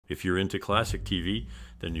If you're into classic TV,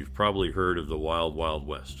 then you've probably heard of the Wild Wild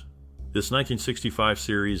West. This 1965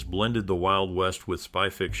 series blended the Wild West with spy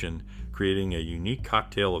fiction, creating a unique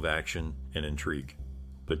cocktail of action and intrigue.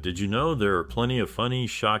 But did you know there are plenty of funny,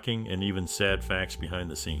 shocking, and even sad facts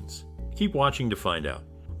behind the scenes? Keep watching to find out.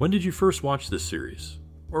 When did you first watch this series?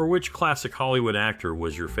 Or which classic Hollywood actor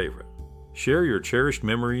was your favorite? Share your cherished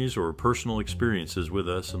memories or personal experiences with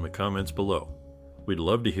us in the comments below. We'd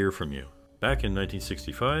love to hear from you. Back in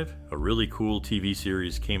 1965, a really cool TV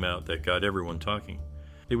series came out that got everyone talking.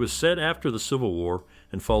 It was set after the Civil War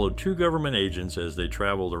and followed two government agents as they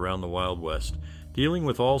traveled around the Wild West, dealing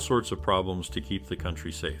with all sorts of problems to keep the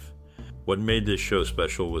country safe. What made this show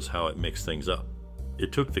special was how it mixed things up.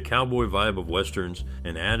 It took the cowboy vibe of westerns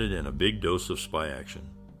and added in a big dose of spy action.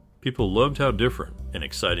 People loved how different and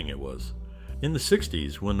exciting it was. In the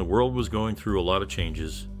 60s, when the world was going through a lot of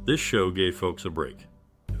changes, this show gave folks a break.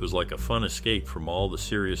 It was like a fun escape from all the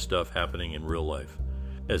serious stuff happening in real life.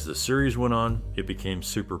 As the series went on, it became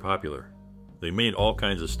super popular. They made all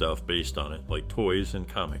kinds of stuff based on it, like toys and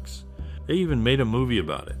comics. They even made a movie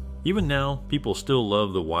about it. Even now, people still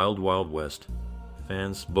love the Wild Wild West.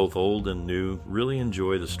 Fans, both old and new, really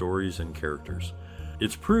enjoy the stories and characters.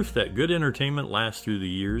 It's proof that good entertainment lasts through the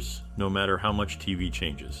years, no matter how much TV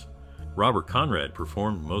changes. Robert Conrad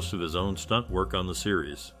performed most of his own stunt work on the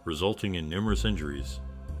series, resulting in numerous injuries.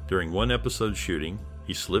 During one episode's shooting,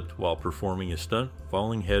 he slipped while performing a stunt,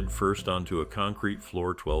 falling head first onto a concrete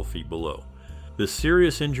floor 12 feet below. This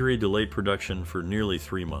serious injury delayed production for nearly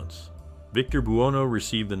 3 months. Victor Buono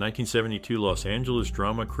received the 1972 Los Angeles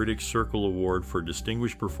Drama Critics Circle Award for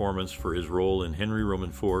Distinguished Performance for his role in Henry Roman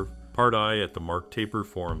IV, Part I at the Mark Taper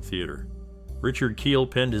Forum Theater. Richard Keel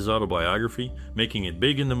penned his autobiography, making it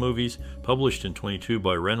big in the movies, published in 22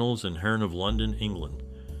 by Reynolds and Herron of London, England.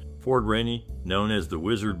 Ford Rainey, known as the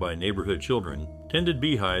Wizard by neighborhood children, tended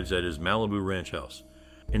beehives at his Malibu ranch house.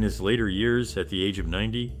 In his later years, at the age of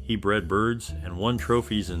 90, he bred birds and won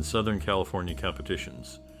trophies in Southern California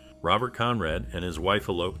competitions. Robert Conrad and his wife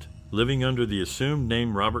eloped, living under the assumed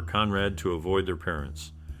name Robert Conrad to avoid their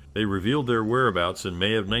parents. They revealed their whereabouts in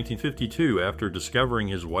May of 1952 after discovering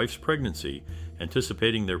his wife's pregnancy,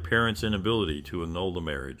 anticipating their parents' inability to annul the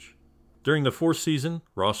marriage. During the 4th season,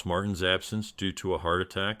 Ross Martin's absence due to a heart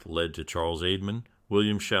attack led to Charles Aidman,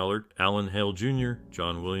 William Schallert, Alan Hale Jr.,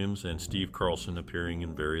 John Williams, and Steve Carlson appearing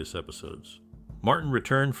in various episodes. Martin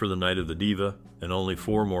returned for the Night of the Diva, and only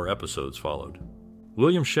 4 more episodes followed.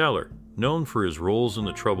 William Schallert, known for his roles in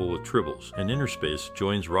The Trouble with Tribbles and Inner Space,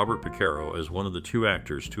 joins Robert Picaro as one of the 2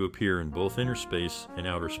 actors to appear in both Inner Space and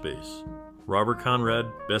Outer Space. Robert Conrad,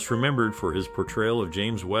 best remembered for his portrayal of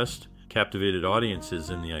James West, captivated audiences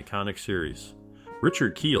in the iconic series.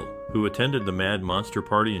 Richard Keel, who attended the Mad Monster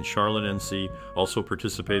Party in Charlotte, NC, also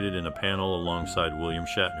participated in a panel alongside William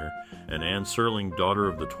Shatner, and Anne Serling, daughter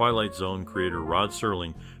of the Twilight Zone creator Rod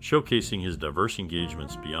Serling, showcasing his diverse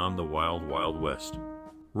engagements beyond the Wild Wild West.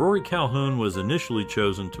 Rory Calhoun was initially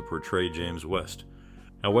chosen to portray James West.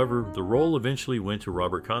 However, the role eventually went to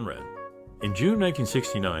Robert Conrad. In June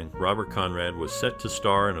 1969, Robert Conrad was set to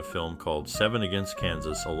star in a film called 7 Against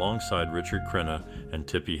Kansas alongside Richard Crenna and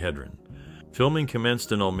Tippi Hedren. Filming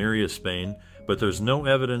commenced in Almeria, Spain, but there's no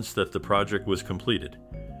evidence that the project was completed.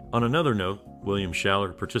 On another note, William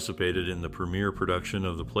Schallert participated in the premiere production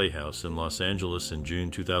of The Playhouse in Los Angeles in June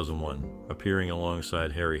 2001, appearing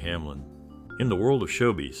alongside Harry Hamlin. In the world of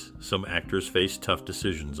showbiz, some actors face tough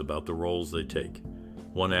decisions about the roles they take.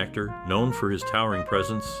 One actor, known for his towering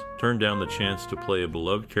presence, turned down the chance to play a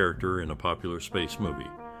beloved character in a popular space movie.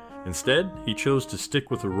 Instead, he chose to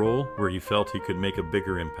stick with a role where he felt he could make a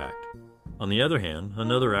bigger impact. On the other hand,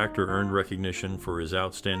 another actor earned recognition for his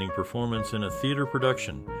outstanding performance in a theater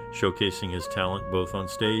production, showcasing his talent both on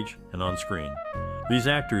stage and on screen. These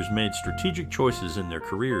actors made strategic choices in their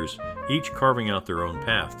careers, each carving out their own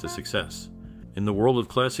path to success. In the world of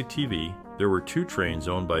classic TV, there were 2 trains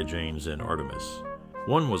owned by James and Artemus.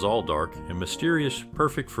 One was all dark and mysterious,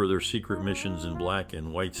 perfect for their secret missions in black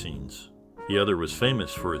and white scenes. The other was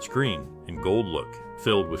famous for its green and gold look,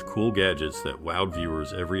 filled with cool gadgets that wowed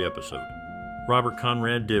viewers every episode. Robert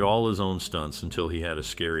Conrad did all his own stunts until he had a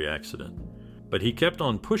scary accident. But he kept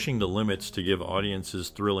on pushing the limits to give audiences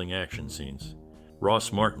thrilling action scenes.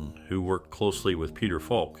 Ross Martin, who worked closely with Peter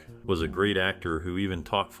Falk, was a great actor who even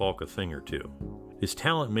taught Falk a thing or two. His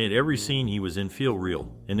talent made every scene he was in feel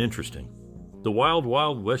real and interesting. The Wild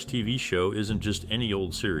Wild West TV show isn't just any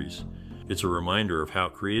old series. It's a reminder of how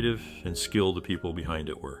creative and skilled the people behind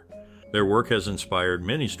it were. Their work has inspired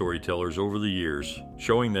many storytellers over the years,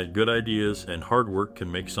 showing that good ideas and hard work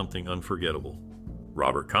can make something unforgettable.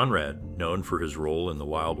 Robert Conrad, known for his role in The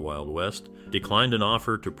Wild Wild West, declined an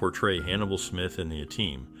offer to portray Hannibal Smith in the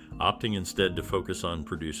team, opting instead to focus on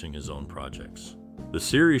producing his own projects. The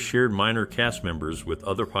series shared minor cast members with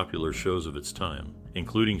other popular shows of its time,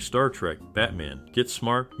 including Star Trek, Batman, Get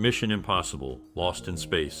Smart, Mission Impossible, Lost in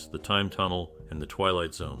Space, The Time Tunnel, and The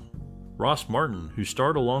Twilight Zone. Ross Martin, who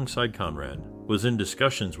starred alongside Conrad, was in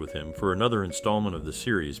discussions with him for another installment of the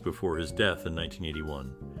series before his death in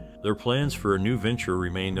 1981. Their plans for a new venture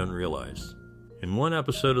remained unrealized. In one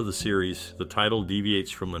episode of the series, the title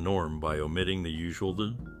deviates from the norm by omitting the usual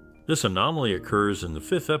 "the." This anomaly occurs in the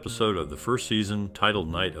 5th episode of the first season, titled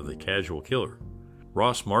Night of the Casual Killer.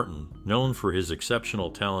 Ross Martin, known for his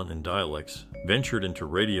exceptional talent and dialects, ventured into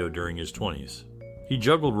radio during his 20s. He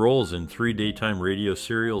juggled roles in 3 daytime radio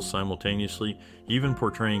serials simultaneously, even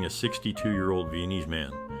portraying a 62-year-old Viennese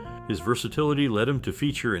man. His versatility led him to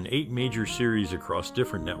feature in 8 major series across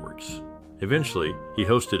different networks. Eventually, he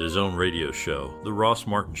hosted his own radio show, The Ross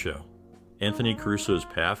Martin Show. Anthony Caruso's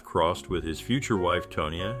path crossed with his future wife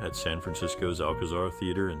Tonia at San Francisco's Alcazar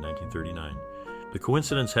Theater in 1939. The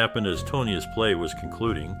coincidence happened as Tonia's play was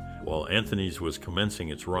concluding, while Anthony's was commencing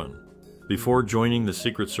its run. Before joining the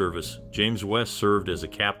Secret Service, James West served as a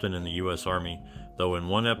captain in the U.S. Army, though in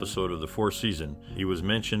one episode of the 4th season, he was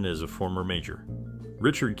mentioned as a former major.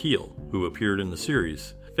 Richard Keel, who appeared in the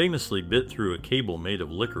series, famously bit through a cable made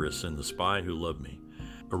of licorice in The Spy Who Loved Me.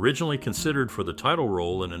 Originally considered for the title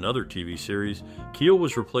role in another TV series, Keel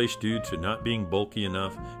was replaced due to not being bulky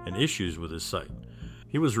enough and issues with his sight.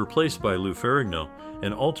 He was replaced by Lou Ferrigno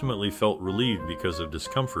and ultimately felt relieved because of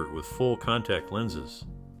discomfort with full contact lenses.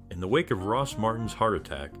 In the wake of Ross Martin's heart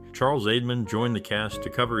attack, Charles Aidman joined the cast to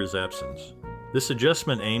cover his absence. This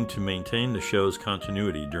adjustment aimed to maintain the show's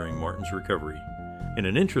continuity during Martin's recovery. In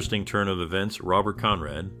an interesting turn of events, Robert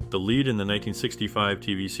Conrad, the lead in the 1965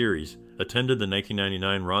 TV series, attended the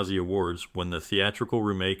 1999 Razzie Awards when the theatrical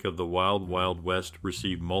remake of The Wild Wild West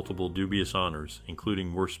received multiple dubious honors,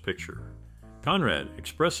 including Worst Picture. Conrad,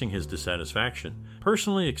 expressing his dissatisfaction,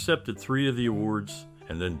 personally accepted 3 of the awards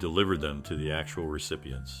and then delivered them to the actual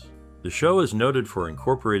recipients. The show is noted for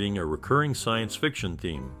incorporating a recurring science fiction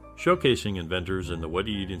theme, showcasing inventors in the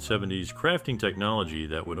Whitey 70s crafting technology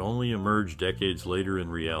that would only emerge decades later in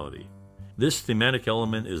reality. This thematic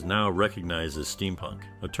element is now recognized as steampunk,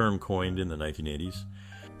 a term coined in the 1980s.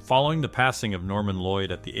 Following the passing of Norman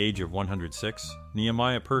Lloyd at the age of 106,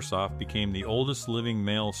 Nehemiah Persoff became the oldest living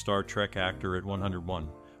male Star Trek actor at 101,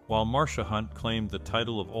 while Marcia Hunt claimed the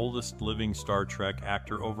title of oldest living Star Trek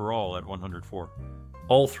actor overall at 104.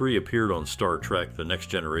 All 3 appeared on Star Trek: The Next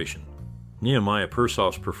Generation. Nehemiah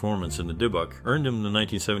Persoff's performance in the Dybbuk earned him the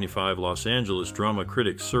 1975 Los Angeles Drama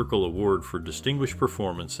Critics Circle Award for Distinguished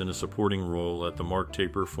Performance in a Supporting Role at the Mark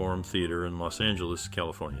Taper Forum Theater in Los Angeles,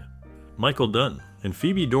 California. Michael Dunn and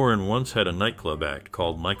Phoebe Dorin once had a nightclub act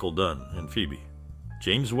called Michael Dunn and Phoebe.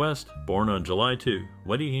 James West, born on July 2,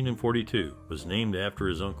 1942, was named after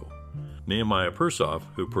his uncle. Nehemiah Persoff,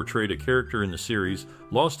 who portrayed a character in the series,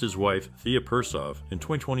 lost his wife, Thea Persoff, in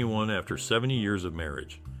 2021 after 70 years of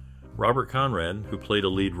marriage. Robert Conrad, who played a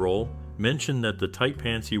lead role, mentioned that the tight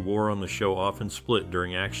pants he wore on the show often split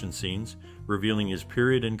during action scenes, revealing his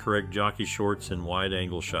period-incorrect jockey shorts and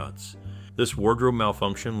wide-angle shots. This wardrobe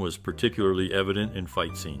malfunction was particularly evident in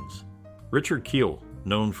fight scenes. Richard Keel,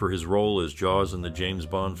 known for his role as Jaws in the James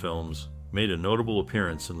Bond films, made a notable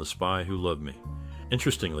appearance in The Spy Who Loved Me.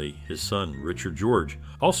 Interestingly, his son, Richard George,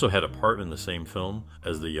 also had a part in the same film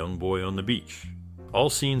as the young boy on the beach. All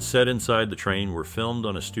scenes set inside the train were filmed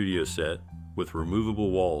on a studio set with removable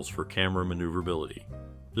walls for camera maneuverability.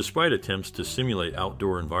 Despite attempts to simulate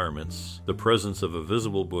outdoor environments, the presence of a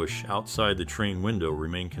visible bush outside the train window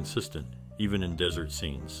remained consistent, even in desert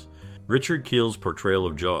scenes. Richard Keel's portrayal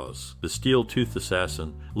of Jaws, the steel-toothed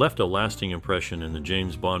assassin, left a lasting impression in the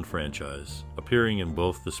James Bond franchise, appearing in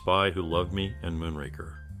both The Spy Who Loved Me and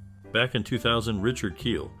Moonraker. Back in 2000, Richard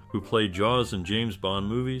Keel, who played Jaws in James Bond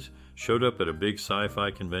movies, showed up at a big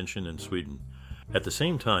sci-fi convention in Sweden. At the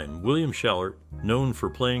same time, William Schallert, known for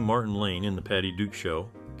playing Martin Lane in The Patty Duke Show,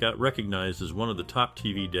 got recognized as one of the top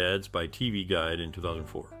TV dads by TV Guide in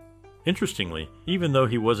 2004. Interestingly, even though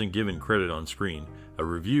he wasn't given credit on screen, a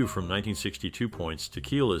review from 1962 points to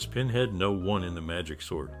Keel as Pinhead No. 1 in The Magic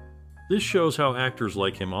Sword. This shows how actors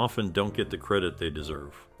like him often don't get the credit they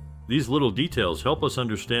deserve. These little details help us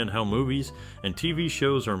understand how movies and TV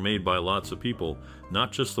shows are made by lots of people,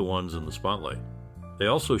 not just the ones in the spotlight. They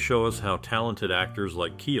also show us how talented actors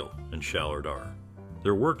like Keel and Schallert are.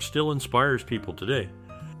 Their work still inspires people today.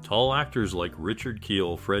 Tall actors like Richard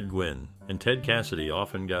Keel, Fred Gwynne, and Ted Cassidy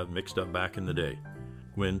often got mixed up back in the day.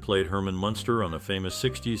 Gwynne played Herman Munster on a famous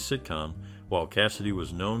 60s sitcom, while Cassidy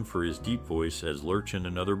was known for his deep voice as Lurch in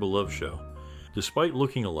Another Beloved Show. Despite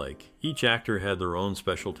looking alike, each actor had their own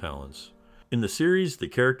special talents. In the series, the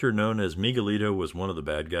character known as Miguelito was one of the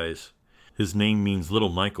bad guys. His name means Little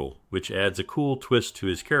Michael, which adds a cool twist to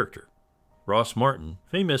his character. Ross Martin,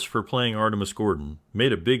 famous for playing Artemus Gordon,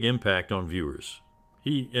 made a big impact on viewers.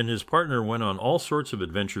 He and his partner went on all sorts of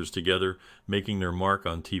adventures together, making their mark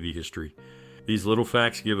on TV history. These little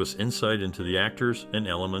facts give us insight into the actors and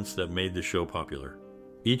elements that made the show popular.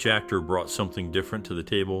 Each actor brought something different to the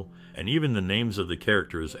table, and even the names of the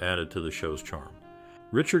characters added to the show's charm.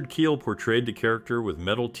 Richard Kiel portrayed the character with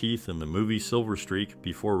metal teeth in the movie Silver Streak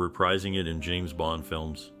before reprising it in James Bond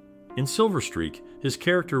films. In Silver Streak, his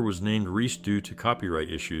character was named Reese due to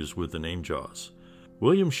copyright issues with the name Jaws.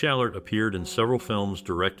 William Schallert appeared in several films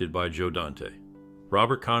directed by Joe Dante.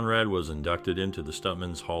 Robert Conrad was inducted into the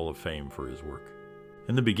Stuntman's Hall of Fame for his work.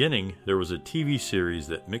 In the beginning, there was a TV series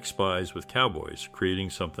that mixed spies with cowboys, creating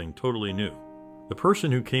something totally new. The person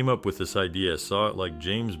who came up with this idea saw it like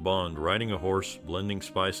James Bond riding a horse, blending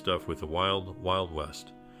spy stuff with the wild, wild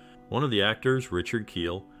west. One of the actors, Richard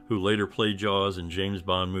Kiel, who later played Jaws in James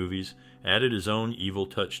Bond movies, added his own evil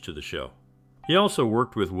touch to the show. He also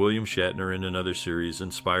worked with William Shatner in another series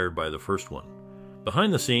inspired by the first one.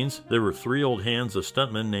 Behind the scenes, there were three old hands of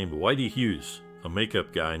stuntmen named Whitey Hughes, a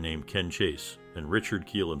makeup guy named Ken Chase, and Richard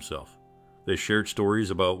Kiel himself. They shared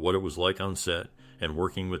stories about what it was like on set and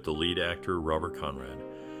working with the lead actor Robert Conrad.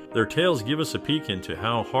 Their tales give us a peek into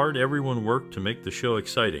how hard everyone worked to make the show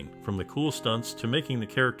exciting, from the cool stunts to making the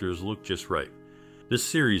characters look just right. This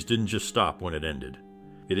series didn't just stop when it ended.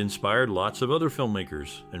 It inspired lots of other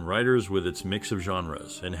filmmakers and writers with its mix of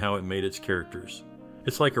genres and how it made its characters.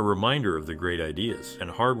 It's like a reminder of the great ideas and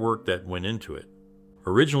hard work that went into it.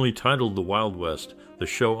 Originally titled The Wild West, the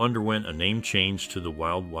show underwent a name change to The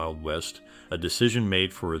Wild Wild West, a decision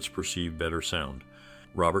made for its perceived better sound.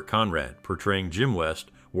 Robert Conrad, portraying Jim West,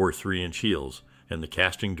 wore 3-inch heels, and the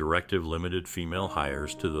casting directive limited female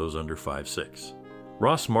hires to those under 5'6".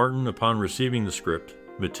 Ross Martin, upon receiving the script,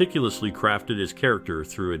 meticulously crafted his character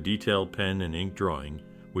through a detailed pen and ink drawing,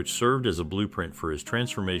 which served as a blueprint for his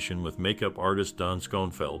transformation with makeup artist Don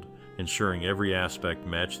Schoenfeld, ensuring every aspect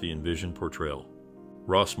matched the envisioned portrayal.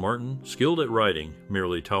 Ross Martin, skilled at riding,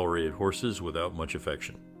 merely tolerated horses without much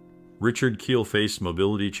affection. Richard Kiel faced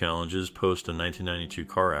mobility challenges post a 1992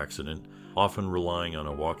 car accident, often relying on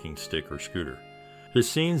a walking stick or scooter. His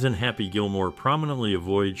scenes in Happy Gilmore prominently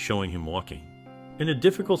avoid showing him walking. In a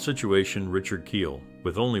difficult situation, Richard Kiel,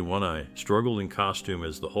 with only one eye, struggled in costume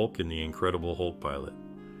as the Hulk in The Incredible Hulk pilot.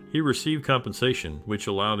 He received compensation, which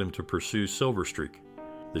allowed him to pursue Silver Streak.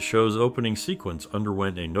 The show's opening sequence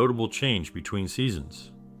underwent a notable change between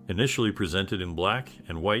seasons. Initially presented in black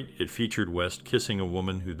and white, it featured West kissing a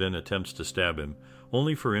woman who then attempts to stab him,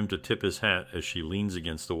 only for him to tip his hat as she leans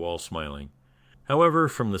against the wall smiling. However,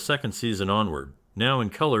 from the second season onward, now in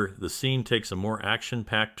color, the scene takes a more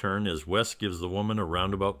action-packed turn as West gives the woman a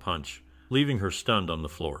roundabout punch, leaving her stunned on the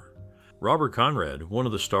floor. Robert Conrad, one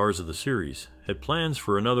of the stars of the series, had plans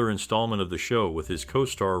for another installment of the show with his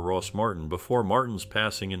co-star Ross Martin before Martin's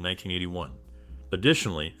passing in 1981.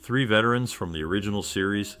 Additionally, 3 veterans from the original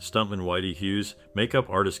series, stuntman Whitey Hughes, makeup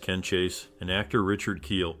artist Ken Chase, and actor Richard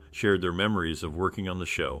Kiel, shared their memories of working on the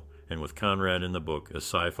show, and with Conrad in the book A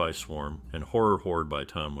Sci-Fi Swarm and Horror Horde by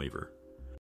Tom Weaver.